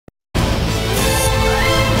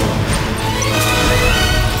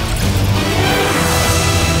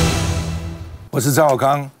我是赵少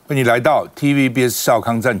康，欢迎来到 TVBS 少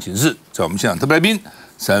康战情室。在我们现场特别来宾，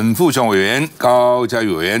沈富雄委员、高嘉瑜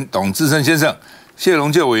委员、董志胜先生、谢龙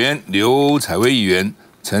介委员、刘彩薇议员、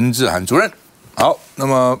陈志涵主任。好，那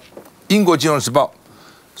么英国金融时报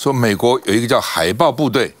说，美国有一个叫海豹部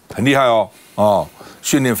队，很厉害哦，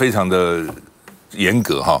训练非常的严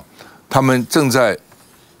格哈，他们正在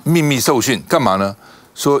秘密受训，干嘛呢？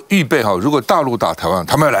说预备好，如果大陆打台湾，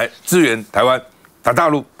他们要来支援台湾打大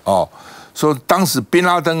陆哦。说当时宾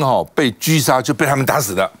拉登被狙杀，就被他们打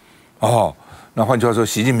死的哦。那换句话说，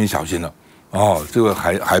习近平小心了哦。这个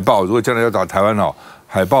海豹如果将来要打台湾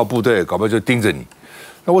海豹部队搞不好就盯着你。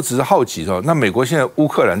那我只是好奇说，那美国现在乌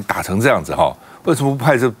克兰打成这样子为什么不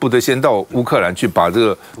派这部队先到乌克兰去把这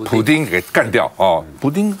个普丁给干掉普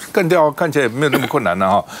丁干掉看起来也没有那么困难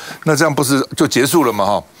了那这样不是就结束了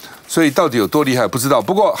吗所以到底有多厉害不知道。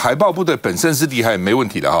不过海豹部队本身是厉害没问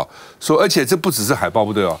题的说而且这不只是海豹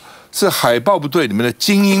部队是海豹部队里面的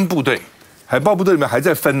精英部队。海豹部队里面还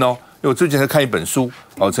在分因为我最近在看一本书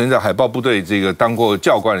曾经在海豹部队这个当过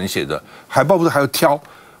教官人写的。海豹部队还要挑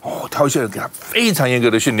一些人给他非常严格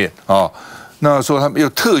的训练那说他们又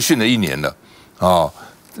特训了1年了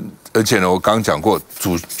而且呢，我刚刚讲过，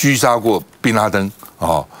狙杀过宾拉登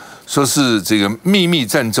说是这个秘密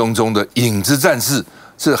战争中的影子战士，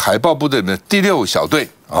是海豹部队的第6小队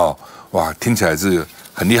哇，听起来是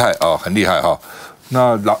很厉害很厉害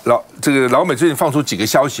那这个老美最近放出几个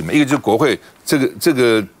消息嘛，一个就是国会这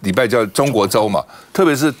个礼拜叫中国周嘛，特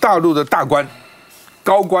别是大陆的大官、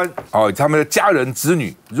高官他们的家人子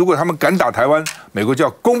女，如果他们敢打台湾，美国就要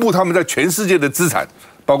公布他们在全世界的资产。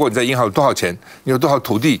包括你在银行有多少钱，你有多少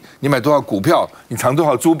土地，你买多少股票，你藏多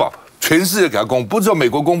少珠宝，全世界给他公布，不只有美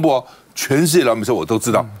国公布全世界老美说我都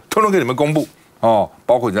知道，通通给你们公布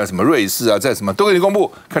包括你在什么瑞士在什么都给你公布，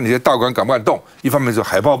看你这些大官敢不敢动。一方面是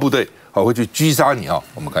海豹部队会去狙杀你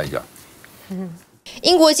我们看一下。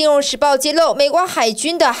英国金融时报揭露，美国海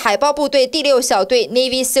军的海豹部队第6小队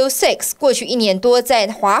Navy SEAL 6过去1年多，在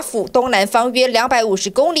华府东南方约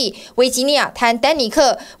250公里维吉尼亚滩丹尼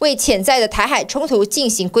克为潜在的台海冲突进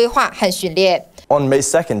行规划和训练。On May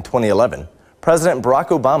 2nd, 2011, President Barack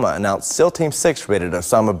Obama announced SEAL Team 6 raided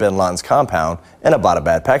Osama bin Laden's compound in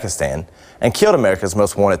Abbottabad, Pakistan, and killed America's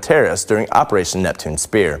most wanted terrorist during Operation Neptune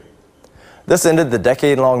Spear.This ended the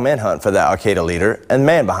decade-long manhunt for the al-Qaeda leader and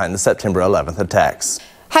man behind the September 11th attacks.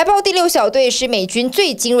 海豹第6小队是美军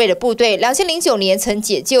最精锐的部队，2009年曾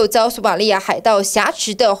解救遭索马利亚海盗挟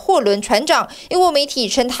持的货轮船长。英国媒体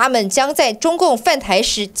称，他们将在中共犯台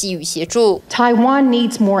时给予协助。Taiwan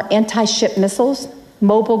needs more anti-ship missiles,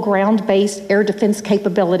 mobile ground-based air defense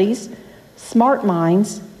capabilities, smart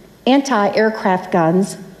mines, anti-aircraft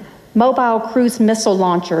guns, mobile cruise missile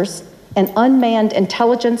launchers.and unmanned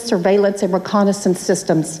intelligence, surveillance, and reconnaissance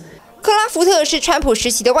systems. 克拉福特是川普时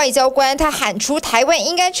期的外交官，他喊出台湾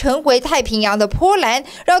应该成为太平洋的波兰，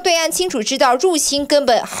让对岸清楚知道入侵根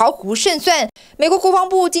本毫无胜算。美国国防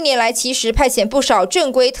部近年来其实派遣不少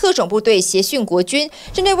正规特种部队协训国军。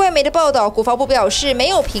针对外媒的报道，国防部表示没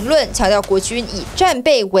有评论，强调国军以战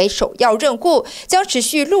备为首要任务，将持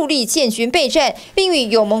续陆力建军备战，并与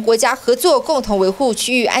友盟国家合作，共同维护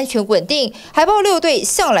区域安全稳定。海豹6队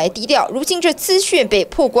向来低调，如今这资讯被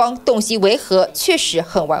曝光，动机为何，确实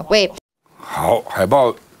很玩味。好，海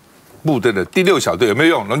豹部队的第6小队有没有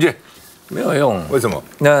用？龙姐，没有用，为什么？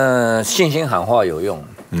那信心喊话有用。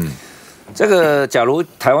这个假如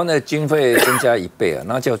台湾的经费增加1倍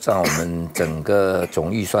那就占我们整个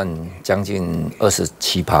总预算将近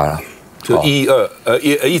27%了，就1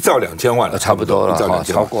兆2000万了，差不多了，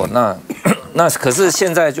超过。那可是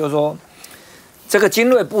现在就是说，这个精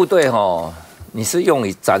锐部队你是用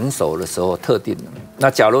于斩首的时候特定的。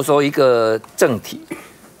那假如说一个政体，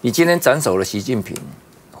你今天斩首了习近平，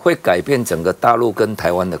会改变整个大陆跟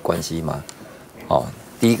台湾的关系吗？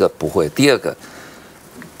第一个不会。第二个，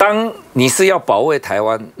当你是要保卫台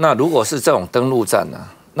湾，那如果是这种登陆战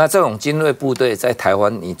那这种精锐部队在台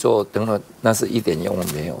湾你做登陆，那是一点用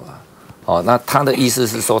都没有那他的意思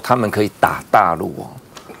是说，他们可以打大陆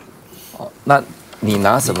那你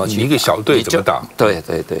拿什么去？一个小队怎么打？对，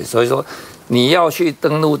所以说你要去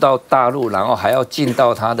登陆到大陆，然后还要进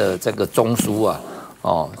到他的这个中枢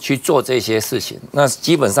去做这些事情，那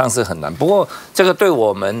基本上是很难。不过这个对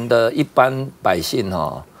我们的一般百姓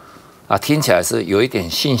听起来是有一点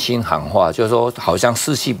信心喊话，就是说好像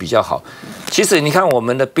士气比较好。其实你看我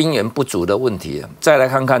们的兵源不足的问题，再来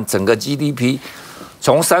看看整个 GDP，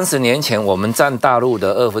 从30年前我们占大陆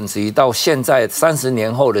的1/2，到现在30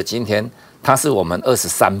年后的今天，它是我们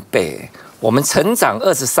23倍。我们成长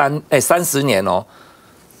30年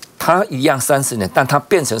它一样30年，但它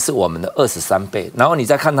变成是我们的23倍。然后你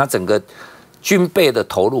再看它整个军备的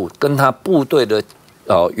投入，跟他部队的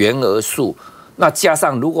员额数，那加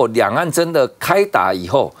上如果两岸真的开打以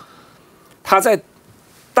后，他在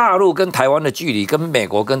大陆跟台湾的距离，跟美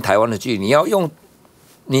国跟台湾的距离，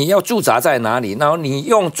你要驻扎在哪里？然后你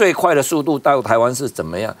用最快的速度到台湾是怎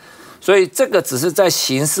么样？所以这个只是在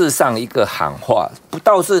形式上一个喊话，不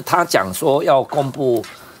倒是他讲说要公布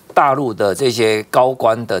大陆的这些高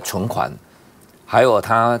官的存款，还有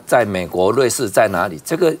他在美国、瑞士在哪里，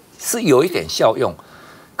这个是有一点效用。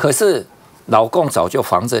可是老共早就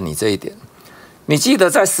防着你这一点。你记得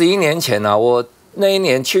在11年前啊，我那一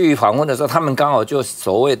年去访问的时候，他们刚好就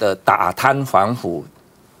所谓的打贪反腐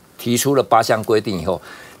提出了8项规定以后，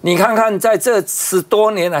你看看在这10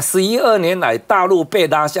多年来、11、2年来，大陆被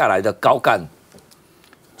拉下来的高干，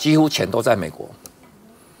几乎钱都在美国。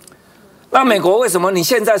那美国为什么你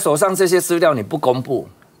现在手上这些资料你不公布？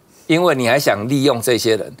因为你还想利用这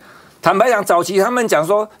些人。坦白讲，早期他们讲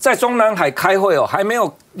说在中南海开会哦，还没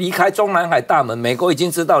有离开中南海大门，美国已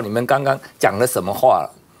经知道你们刚刚讲了什么话了。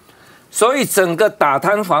所以整个打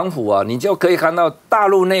贪防腐啊，你就可以看到大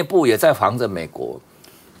陆内部也在防着美国。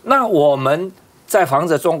那我们在防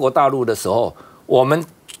着中国大陆的时候，我们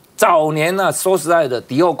早年啊，说实在的，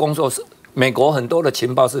敌后工作是美国很多的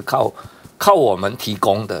情报是靠我们提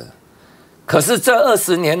供的。可是这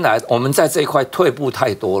20年来，我们在这一块退步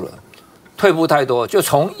太多了。就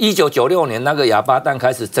从1996年那个哑巴弹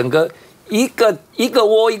开始，整个一个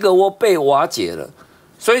窝被瓦解了。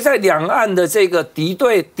所以在两岸的这个敌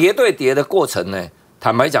对叠的过程呢，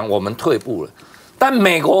坦白讲，我们退步了。但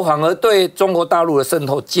美国反而对中国大陆的渗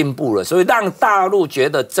透进步了，所以让大陆觉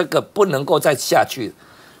得这个不能够再下去。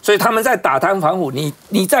所以他们在打贪反腐，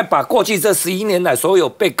你再把过去这11年来所有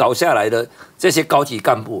被搞下来的这些高级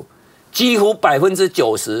干部，几乎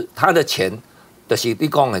90%他的钱就是你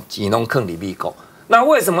讲的钱拢坑里美国。那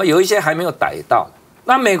为什么有一些还没有逮到？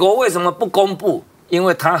那美国为什么不公布？因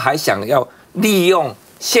为他还想要利用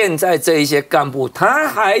现在这一些干部，他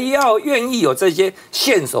还要愿意有这些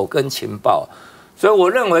线索跟情报。所以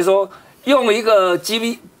我认为说，用一个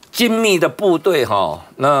精密的部队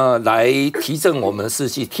那来提振我们的士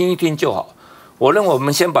气，听一听就好。我认为我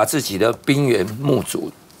们先把自己的兵源募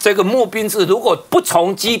足，这个募兵制如果不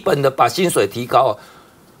从基本的把薪水提高，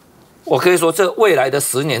我可以说这未来的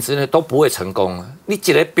10年之内都不会成功啊！你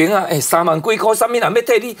一个兵啊，3万几块，什么人要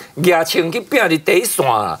替你压钱去拼你第一线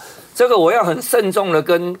啊？这个我要很慎重的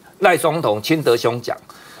跟赖总统、清德兄讲，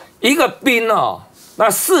一个兵那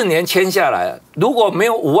4年签下来，如果没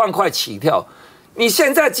有5万块起跳，你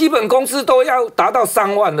现在基本工资都要达到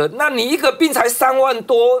3万了，那你一个兵才3万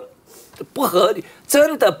多，不合理，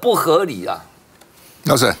真的不合理啊！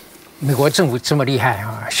老师，美国政府这么厉害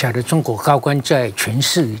啊，晓得中国高官在全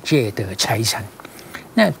世界的财产，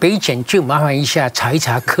那北检就麻烦一下查一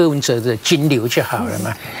查柯文哲的金流就好了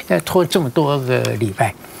嘛，要拖这么多个礼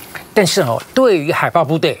拜。但是对于海豹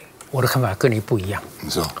部队，我的看法跟你不一样。你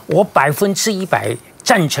说，我100%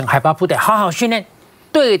赞成海豹部队好好训练，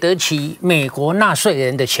对得起美国纳税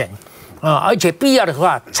人的钱而且必要的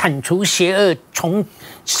话铲除邪恶，重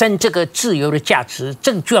申这个自由的价值，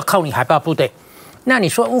这个就要靠你海豹部队。那你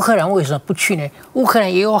说乌克兰为什么不去呢？乌克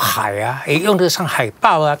兰也有海啊，也用得上海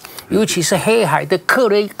豹啊，尤其是黑海的克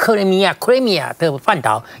里米亚的半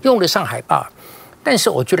岛用得上海豹。但是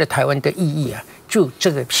我觉得台湾的意义啊，就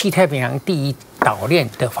这个西太平洋第一岛链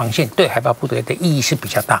的防线对海豹部队的意义是比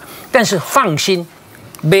较大。但是放心，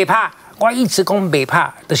没怕，我一直讲没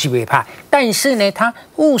怕，都是没怕。但是呢，他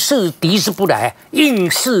物是敌之不来，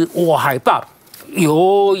硬是我海豹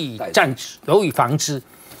有以战之，有以防之。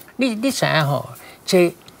你想想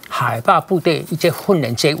这海豹部队一些训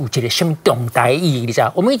练，这有一个什么重大意义？你知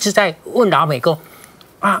道？我们一直在问老美说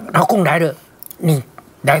老公来了，你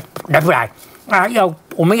来不来？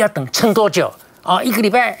我们要等撑多久？1个礼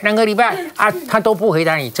拜、2个礼拜他都不回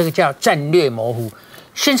答你，这个叫战略模糊。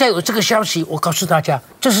现在有这个消息，我告诉大家，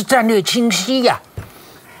这是战略清晰呀。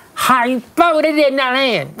海豹的脸哪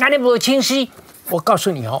里不清晰？我告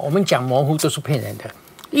诉你我们讲模糊都是骗人的。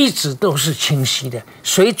一直都是清晰的，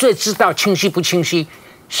谁最知道清晰不清晰？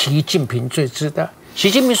习近平最知道。习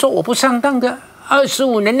近平说：“我不上当的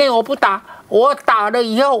，25年内我不打，我打了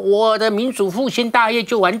以后，我的民主复兴大业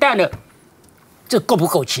就完蛋了。”这够不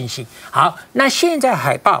够清晰？好，那现在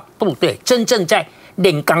海豹部队真正在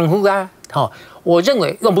练功夫我认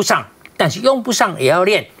为用不上，但是用不上也要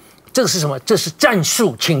练。这是什么？这是战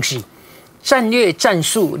术清晰，战略战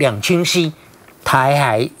术两清晰，台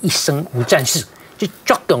海一生无战事。就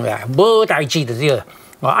作动了，没代志的这个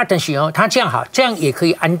但是他这样好，这样也可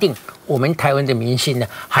以安定我们台湾的民心呢。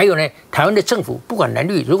还有呢，台湾的政府不管蓝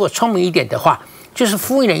绿，如果聪明一点的话，就是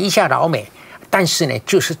敷衍了一下老美，但是呢，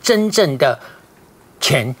就是真正的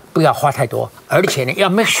钱不要花太多，而且呢要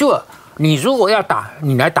make sure 你如果要打，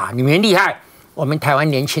你来打，你们厉害，我们台湾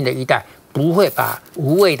年轻的一代不会把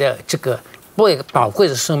无谓的这个宝贵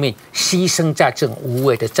的生命牺牲在这种无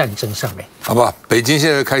谓的战争上面，好不好？北京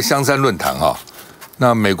现在开香山论坛哈，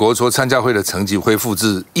那美国说参加会的层级恢复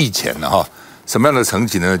至役前了哈，什么样的层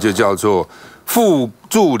级呢？就叫做副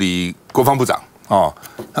助理国防部长哦。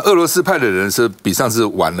那俄罗斯派的人是比上次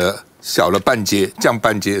晚了小了半阶，降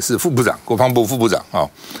半阶，是副部长，国防部副部长啊。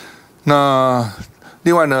那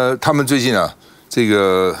另外呢，他们最近啊，这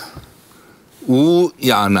个吴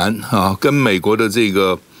亚楠啊，跟美国的这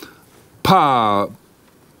个帕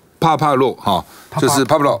洛哈，就是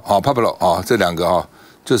帕布洛啊，这两个啊，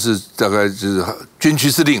就是大概就是军区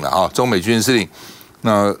司令了啊，中美军区司令。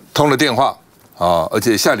那通了电话啊，而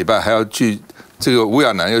且下礼拜还要去这个吴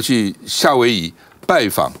亚楠要去夏威夷拜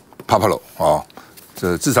访帕洛啊，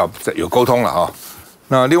这至少有沟通了啊。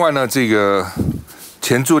那另外呢，这个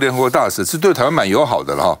前驻联合国大使是对台湾蛮友好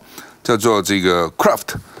的了哈，叫做这个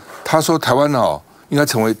Craft， 他说台湾哦应该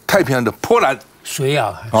成为太平洋的波兰。谁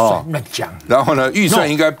啊？乱讲。然后呢，预算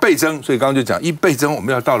应该倍增，所以刚刚就讲一倍增，我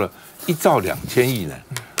们要到了1兆2000亿呢。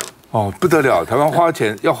哦，不得了！台湾花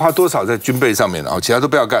钱要花多少在军备上面了啊？其他都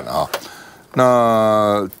不要干了啊。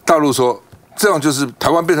那大陆说这样就是台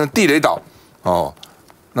湾变成地雷岛哦。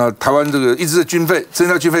那台湾这个一直在军费增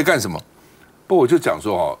加军费干什么？不，我就讲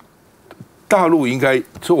说哦，大陆应该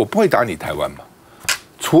说我不会打你台湾嘛，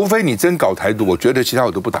除非你真搞台独，我觉得其他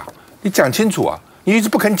我都不打。你讲清楚啊！你一直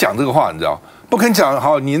不肯讲这个话，你知道？不肯讲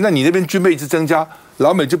好，你那边军备一直增加，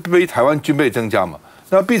老美就逼台湾军备增加嘛。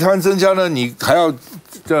那逼台湾增加呢，你还要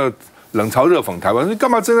冷嘲热讽台湾，你干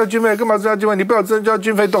嘛增加军费？干嘛增加军费？你不要增加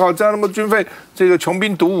军费多好，增加那么军费，这个穷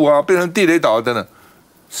兵黩武啊，变成地雷岛啊等等。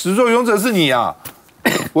始作俑者是你啊！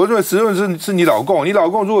我认为始作俑者是你老共，你老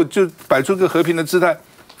共如果就摆出个和平的姿态，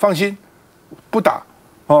放心，不打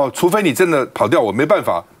哦，除非你真的跑掉，我没办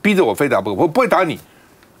法，逼着我非打不可，我不会打你。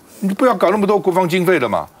你不要搞那么多国防经费了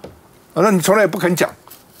嘛，那你从来也不肯讲，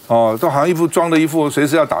哦，都好像装了一副随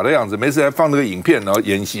时要打的样子，没事还放那个影片，然后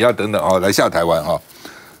演习啊等等啊，来吓台湾啊。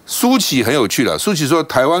苏起很有趣了，苏起说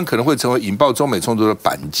台湾可能会成为引爆中美冲突的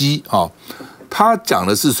扳机啊。他讲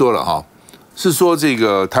的是说了哈，是说这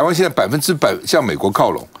个台湾现在100%向美国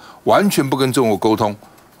靠拢，完全不跟中国沟通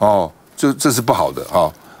哦，这是不好的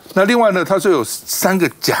啊。那另外呢，他说有3个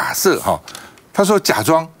假设哈，他说假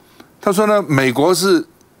装，他说呢，美国是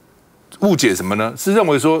误解什么呢？是认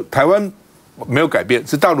为说台湾没有改变，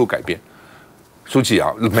是大陆改变。舒淇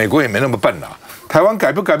啊，美国也没那么笨啦。台湾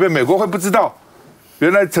改不改变，美国会不知道？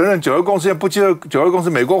原来承认9·2共识，现在不接受9·2共识，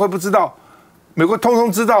美国会不知道？美国通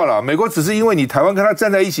通知道了。美国只是因为你台湾跟他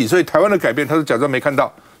站在一起，所以台湾的改变，他就假装没看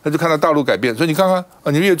到，他就看到大陆改变。所以你看看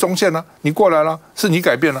啊，你越中线了，你过来了，是你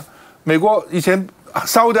改变了。美国以前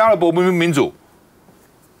沙烏地阿拉伯不民主，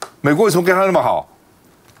美国为什么跟他那么好？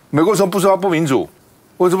美国为什么不说他不民主？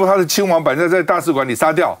为什么他的亲王把人家在大使馆里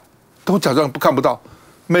杀掉，都假装看不到？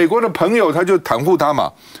美国的朋友他就袒护他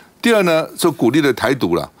嘛。第二呢，就鼓励了台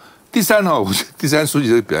独了。第三哈，我觉得第三书记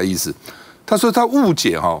就比较意思，他说他误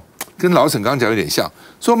解哈，跟老沈刚刚讲有点像，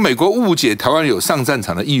说美国误解台湾有上战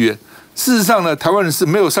场的意愿。事实上呢，台湾人是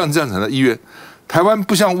没有上战场的意愿。台湾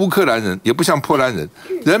不像乌克兰人，也不像波兰人，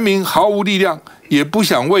人民毫无力量，也不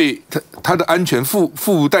想为他的安全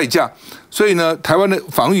付代价。所以呢，台湾的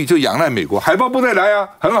防御就仰赖美国，海豹部队来啊，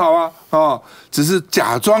很好啊，哦，只是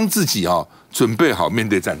假装自己啊准备好面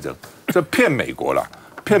对战争，这骗美国了，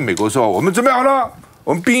骗美国说我们准备好了，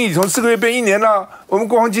我们兵役从4个月变1年了，我们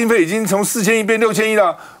国防经费已经从4000亿变6000亿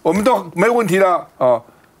了，我们都没问题了哦。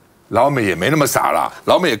老美也没那么傻啦，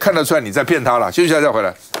老美也看得出来你在骗他了。休息一下再回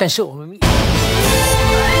来。但是我们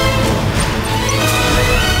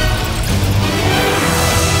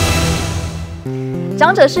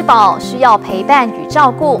长者是宝，需要陪伴与照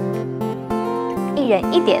顾，一人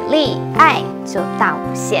一点力，爱就大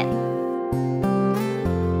无限。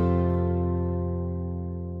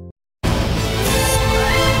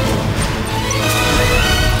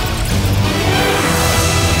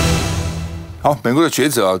好，美国的学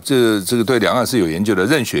者啊，这个对两岸是有研究的，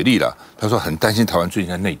任雪莉了。他说很担心台湾最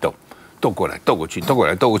近在内斗，斗过来斗过去，斗过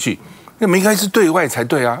来斗过去。那么应该是对外才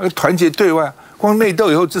对啊，要团结对外。光内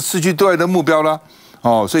斗以后，就失去对外的目标啦。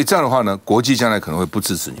哦，所以这样的话呢，国际将来可能会不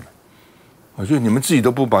支持你们。我觉得你们自己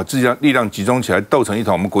都不把自己的力量集中起来，斗成一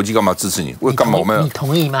团，我们国际干嘛支持你？干嘛我们？你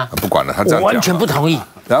同意吗？不管了，他这样讲，我完全不同意。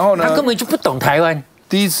然后呢，他根本就不懂台湾。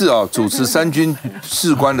第一次啊，主持3军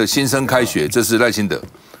士官的新生开学，这是赖清德。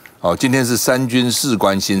好，今天是3军士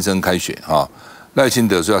官新生开学啊。赖清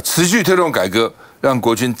德说要持续推动改革，让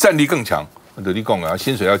国军战力更强。德力讲啊，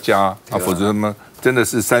薪水要加啊，否则他们真的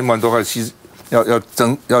是3万多块，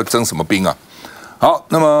要征什么兵啊？好，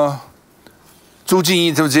那么朱敬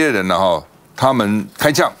一这些人呢，他们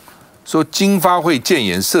开枪说经发会建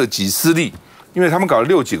言涉及私利，因为他们搞了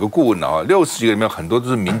60几个顾问60几个里面很多都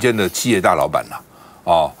是民间的企业大老板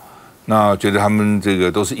那觉得他们这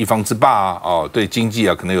个都是一方之霸对经济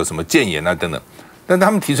可能有什么谏言等等，但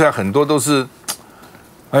他们提出来很多都是，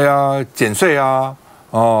减税要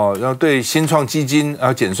对新创基金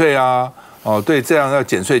减税对这样要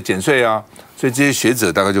减税所以这些学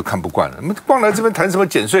者大概就看不惯了。我们光来这边谈什么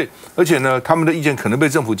减税，而且呢，他们的意见可能被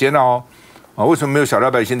政府接纳为什么没有小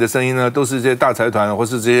老百姓的声音呢？都是这些大财团或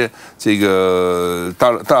是这个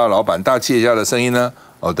大老板、大企业家的声音呢？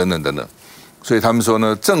等等等等。所以他们说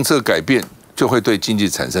呢，政策改变就会对经济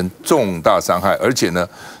产生重大伤害，而且呢，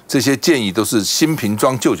这些建议都是新瓶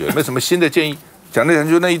装旧酒，有没有什么新的建议？讲来讲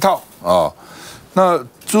去就那一套那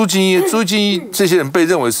朱敬一这些人被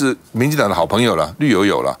认为是民进党的好朋友了，绿油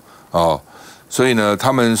油了所以呢，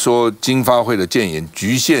他们说经发会的建言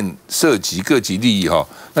局限涉及各级利益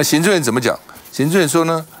那行政院怎么讲？行政院说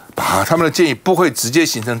呢，把他们的建议不会直接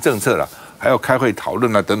形成政策了，还要开会讨论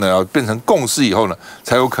等等，要变成共识以后呢，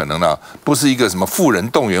才有可能不是一个什么富人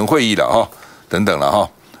动员会议了等等了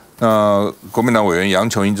那国民党委员杨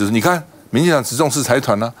琼英就是你看，民进党只重视财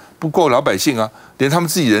团不够老百姓连他们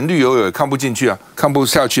自己人绿油油也看不进去看不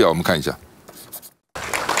下去我们看一下。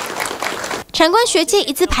产官学界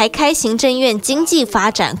一字排开，行政院经济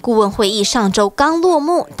发展顾问会议上周刚落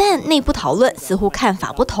幕，但内部讨论似乎看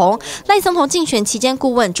法不同。赖总统竞选期间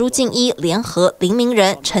顾问朱敬一联合林明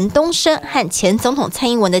仁、陈东升和前总统蔡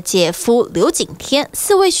英文的姐夫刘景天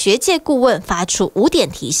4位学界顾问发出5点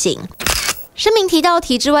提醒。声明提到，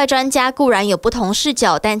体制外专家固然有不同视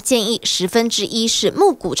角，但建议1/10是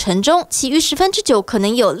暮鼓晨钟，其余9%可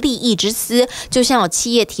能有利益之私。就像有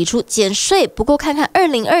企业提出减税，不过看看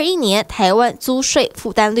2021年台湾租税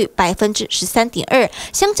负担率13.2%，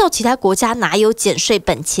相较其他国家哪有减税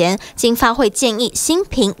本钱？经发会建议新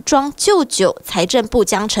瓶装旧酒，财政部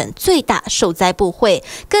将成最大受灾部会，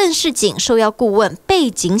更是仅受邀顾问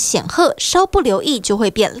背景显赫，稍不留意就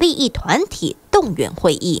会变利益团体动员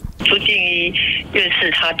会议。朱敬一院士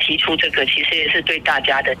他提出这个，其实也是对大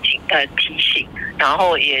家的提醒，然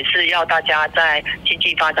后也是要大家在经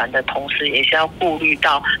济发展的同时，也是要顾虑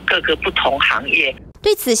到各个不同行业。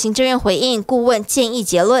对此，行政院回应，顾问建议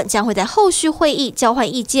结论将会在后续会议交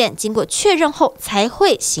换意见，经过确认后才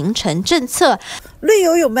会形成政策。绿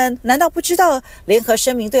油友们难道不知道联合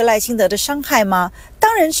声明对赖清德的伤害吗？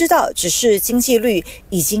当然知道，只是经济率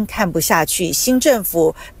已经看不下去，新政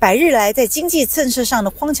府百日来在经济政策上的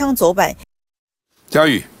荒腔走板。嘉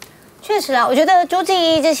宇。确实我觉得朱敬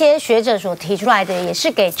一这些学者所提出来的，也是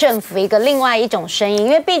给政府一个另外一种声音，因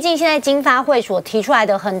为毕竟现在经发会所提出来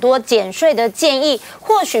的很多减税的建议，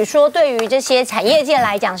或许说对于这些产业界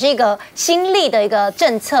来讲是一个新立的一个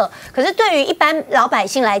政策，可是对于一般老百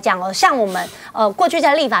姓来讲像我们过去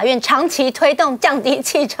在立法院长期推动降低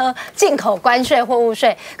汽车进口关税、货物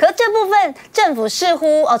税，可是这部分政府似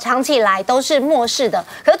乎长期以来都是漠视的。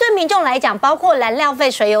可是对民众来讲，包括燃料费、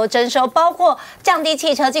水油征收，包括降低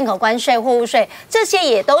汽车进口关税、货物税，这些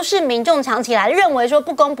也都是民众长期以来认为说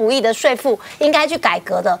不公不义的税负应该去改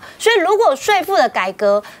革的。所以如果税负的改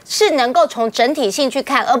革是能够从整体性去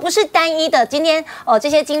看，而不是单一的今天这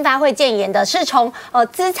些经发会建言的是从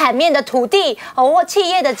资产面的土地或企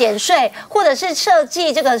业的减税，或者是设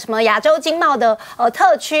计这个什么亚洲经贸的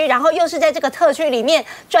特区，然后又是在这个特区里面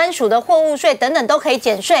专属的货物税等等都可以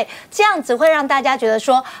减税，这样子会让大家觉得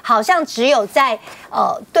说好像只有在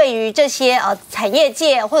对于这些产业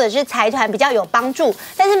界或者是财团比较有帮助，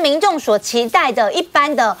但是民众所期待的一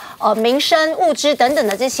般的民生物资等等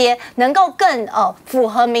的这些能够更符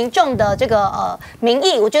合民众的这个民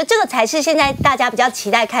意，我觉得这个才是现在大家比较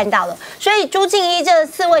期待看到的。所以朱敬一这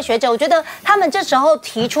4位学者，我觉得他们这时候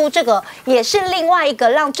提出这个也是另外一个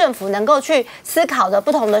让政府能够去思考的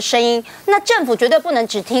不同的声音。那政府绝对不能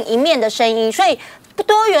只听一面的声音，所以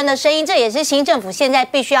多元的声音，这也是新政府现在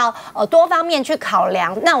必须要多方面去考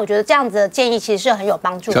量。那我觉得这样子的建议其实是很有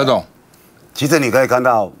帮助的。小董，其实你可以看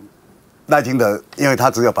到赖清德，因为他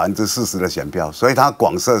只有40%的选票，所以他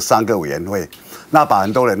广设3个委员会，那把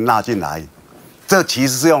很多人纳进来，这其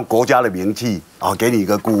实是用国家的名气给你一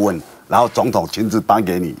个顾问，然后总统亲自颁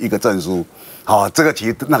给你一个证书，这个其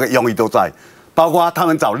实那个用意都在。包括他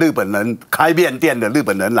们找日本人开面店的日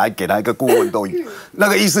本人来给他一个顾问，都那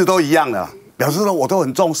个意思都一样的，表示说我都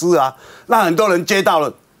很重视啊。那很多人接到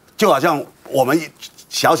了，就好像我们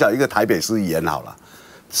小小一个台北市议员好了，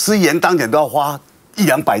市议员当年都要花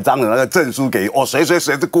100-200张的那个证书给谁谁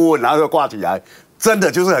谁是顾问，然后就挂起来，真的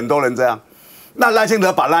就是很多人这样。那赖清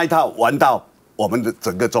德把那一套玩到我们的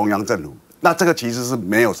整个中央政府，那这个其实是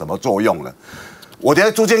没有什么作用了。我觉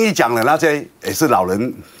得朱敬义讲的那些也是老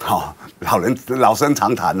生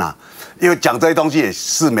常谈呐，因为讲这些东西也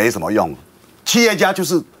是没什么用。企业家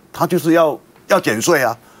他就是要减税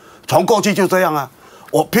啊，从过去就这样啊。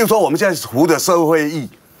譬如说我们现在服的社会义，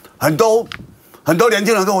很多年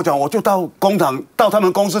轻人跟我讲，我就到工厂到他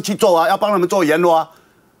们公司去做啊，要帮他们做研发，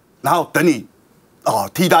然后等你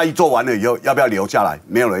替代役做完了以后，要不要留下来？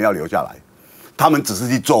没有人要留下来。他们只是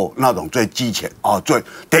去做那种最基层最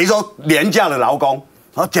等于说廉价的劳工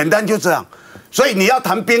简单就这样。所以你要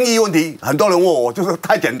谈兵役问题，很多人问我，就是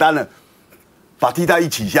太简单了，把替代役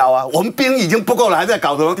取消啊！我们兵已经不够了，还在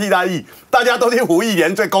搞什么替代役？大家都去服役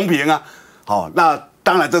年最公平啊！那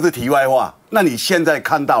当然这是题外话。那你现在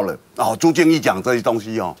看到了朱敬义讲这些东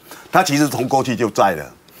西他其实从过去就在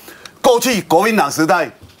了。过去国民党时代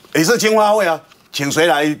也是青花会啊，请谁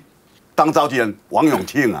来当召集人？王永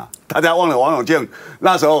庆啊！大家忘了王永庆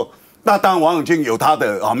那时候，那当然王永庆有他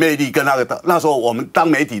的魅力跟那时候我们当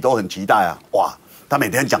媒体都很期待啊！哇，他每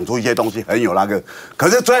天讲出一些东西很有那个，可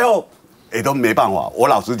是最后也都没办法。我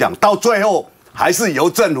老实讲，到最后还是由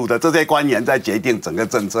政府的这些官员在决定整个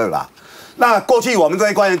政策啦。那过去我们这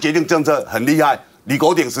些官员决定政策很厉害，李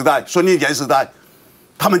国鼎时代、孙运璇时代，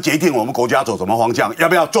他们决定我们国家走什么方向，要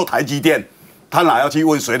不要做台积电，他哪要去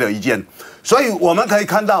问谁的意见？所以我们可以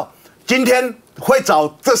看到，今天会找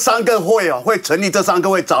这3个会会成立这3个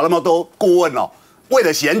会，找那么多顾问为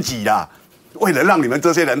了选举啦，为了让你们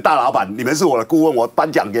这些人大老板，你们是我的顾问，我颁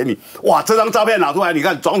奖给你。哇，这张照片拿出来，你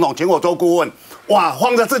看总统请我做顾问，哇，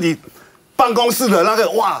放在自己办公室的那个，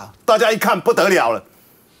哇，大家一看不得了了。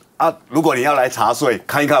如果你要来查税，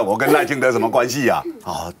看一看我跟赖清德什么关系啊？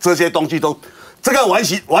这些东西都，这个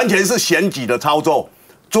完全是选举的操作。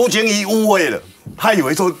朱敬义误会了，他以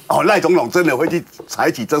为说赖总统真的会去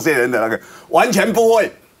采取这些人的那个，完全不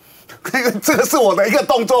会。这个是我的一个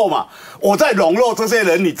动作嘛，我在笼络这些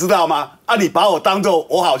人，你知道吗？你把我当作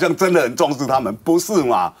我好像真的很重视他们，不是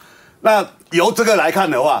嘛？那由这个来看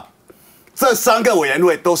的话，这3个委员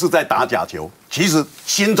会都是在打假球。其实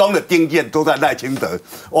心中的定见都在赖清德。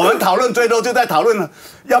我们讨论最多就在讨论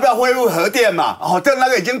要不要恢复核电嘛。这那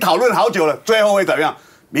个已经讨论好久了，最后会怎么样？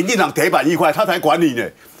民进党铁板一块，他才管你呢。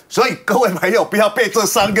所以各位朋友不要被这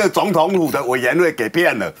3个总统府的委员会给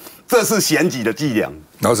骗了，这是选举的伎俩。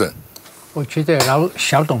老沈，我觉得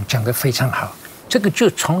小董讲得非常好，这个就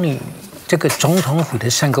从你这个总统府的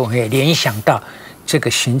3个委员会联想到这个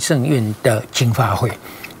行政院的经发会。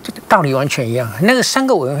这个道理完全一样。那个3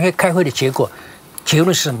个委员会开会的结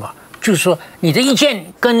论是什么？就是说你的意见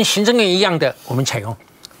跟行政院一样的，我们采用；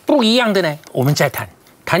不一样的呢，我们再谈。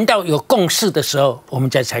谈到有共识的时候，我们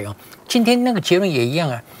再采用。今天那个结论也一样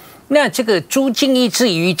啊。那这个朱敬义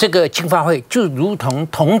至于这个经发会，就如同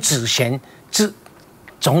童子贤至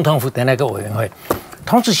总统府的那个委员会。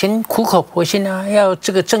童子贤苦口婆心啊，要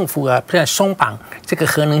这个政府啊，松绑这个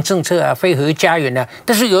核能政策啊，非核家园啊，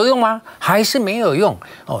但是有用吗？还是没有用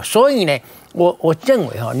所以呢，我认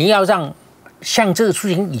为你要让像这个朱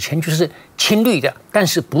敬义以前就是亲绿的，但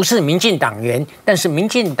是不是民进党员，但是民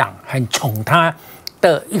进党很宠他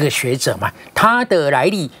的一个学者嘛，他的来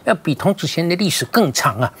历要比童子贤的历史更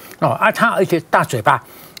长啊他而且大嘴巴，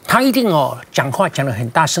他一定讲话讲得很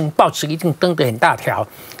大声，报纸一定登得很大条。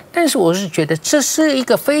但是我是觉得这是一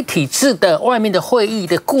个非体制的外面的会议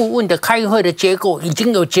的顾问的开会的结果已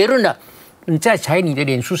经有结论了，你在你的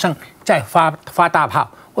脸书上再发大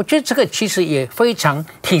炮，我觉得这个其实也非常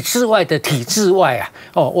体制外的体制外啊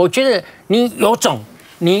我觉得你有种，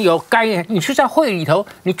你有你去在会里头，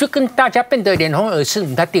你就跟大家变得脸红耳赤，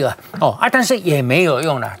你他对但是也没有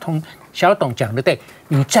用了。小董讲的对，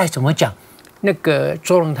你再怎么讲。那个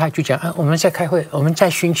周荣泰就讲我们在开会，我们在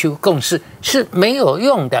寻求共识是没有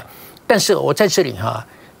用的。但是我在这里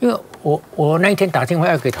因为我那一天打电话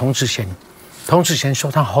要给童子贤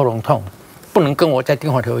说他喉咙痛，不能跟我在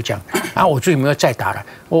电话里头讲我就没有再打了。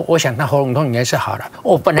我想他喉咙痛应该是好了。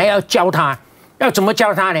我本来要教他，要怎么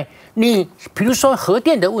教他呢？你比如说核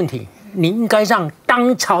电的问题，你应该让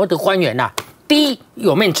当朝的官员第一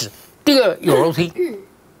有面子，第二有楼梯。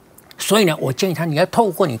所以呢，我建议他，你要透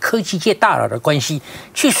过你科技界大佬的关系，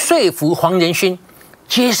去说服黄仁勋、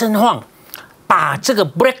接生晃，把这个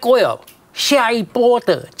Blackwell 下一波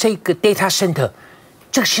的这个 data center，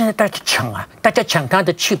 这个现在大家抢他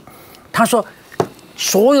的 chip。他说，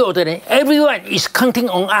所有的人 ，everyone is counting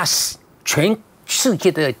on us， 全世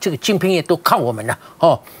界的这个晶片业都靠我们了。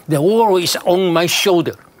The world is on my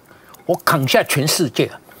shoulder， 我扛下全世界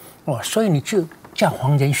所以你就叫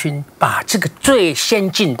黄仁勋把这个最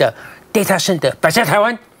先进的 data center 摆在台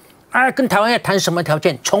湾跟台湾要谈什么条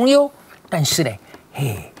件从优，但是呢，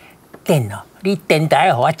你电台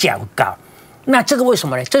要给我缴稿，那这个为什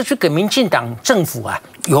么呢？这是给民进党政府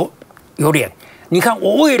有脸。你看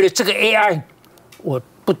我为了这个 AI， 我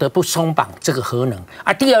不得不松绑这个核能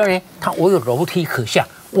啊。第二呢，我有楼梯可下，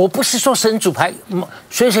我不是说神主牌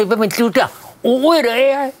随随便便丢掉。我为了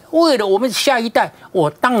AI， 为了我们下一代，我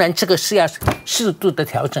当然这个是要适度的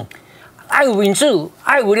调整。爱有民主，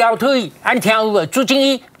爱有聊推，安听有朱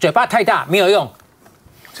金一嘴巴太大没有用。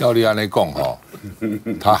照你安尼讲哈，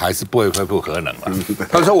他还是不会恢复核能了。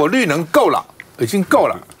他说我绿能够了，已经够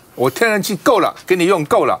了，我天然气够了，给你用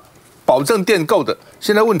够了，保证电够的。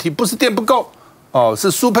现在问题不是电不够，哦，是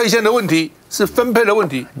输配线的问题，是分配的问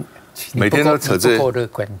题。每天都扯这。不够乐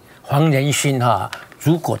观。黄仁勋哈，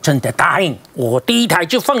如果真的答应，我第一台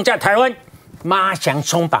就放在台湾，马上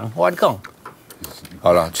松绑。我讲。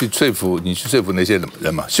好了，去说服那些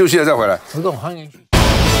人嘛。休息了再回来。我讲黄仁勋。